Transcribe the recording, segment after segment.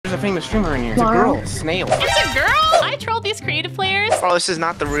There's a famous streamer in here. It's a girl. Snail. It's a girl? I trolled these creative players Oh, this is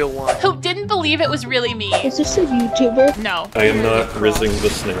not the real one. who didn't believe it was really me. Is this a YouTuber? No. I am not rizzing the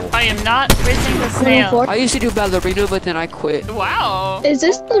snail. I am not rizzing the snail. I used to do ballerina, but then I quit. Wow. Is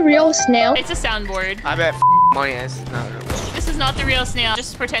this the real snail? It's a soundboard. I bet money is not real. This is not the real snail.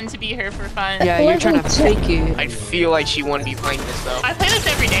 Just pretend to be her for fun. Yeah, you're trying to fake it. I feel like she wouldn't be playing this though. I play this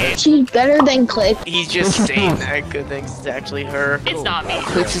every day. She's better than Click. He's just saying that good things. It's actually her. It's not me.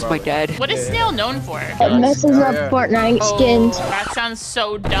 Clicks is my dad. What is Snail known for? It messes up Fortnite skins. That sounds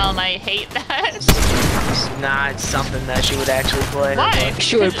so dumb. I hate that. It's not something that she would actually play. Why?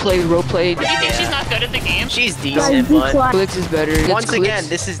 She would play roleplay. Do you think she's not good at the game? She's decent, but Clicks is better. once It's again, Clicks.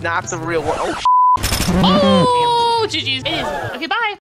 this is not the real one. Oh, Oh, GG's. It is. Okay, bye.